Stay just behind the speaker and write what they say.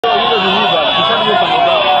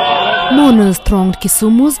Mourners thronged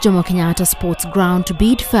Kisumu's Jomo Kenyatta sports ground to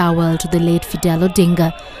bid farewell to the late Fidel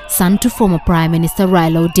Odinga, son to former Prime Minister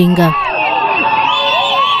Raila Odinga.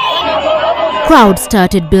 Crowds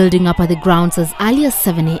started building up at the grounds as early as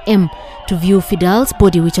 7 a.m. to view Fidel's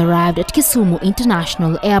body, which arrived at Kisumu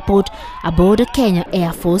International Airport aboard a Kenya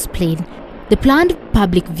Air Force plane. The planned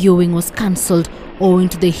public viewing was cancelled owing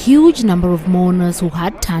to the huge number of mourners who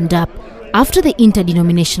had turned up. After the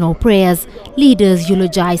interdenominational prayers, leaders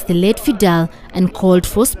eulogized the late Fidel and called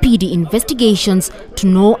for speedy investigations to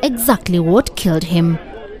know exactly what killed him.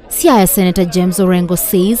 Siaya Senator James Orengo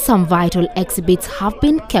says some vital exhibits have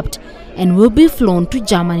been kept and will be flown to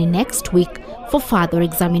Germany next week for further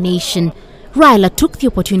examination. Raila took the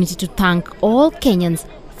opportunity to thank all Kenyans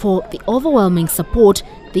for the overwhelming support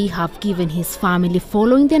they have given his family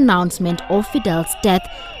following the announcement of Fidel's death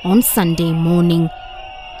on Sunday morning.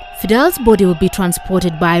 Fidel's body will be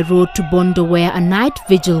transported by road to Bondo, where a night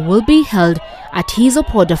vigil will be held at his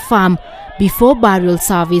Opoda farm before burial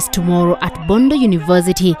service tomorrow at Bondo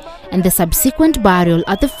University and the subsequent burial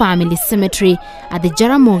at the family cemetery at the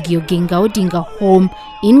Jaramogi Oginga Odinga home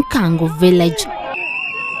in Kango village.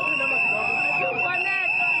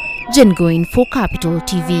 Jen Goin for Capital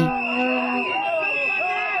TV.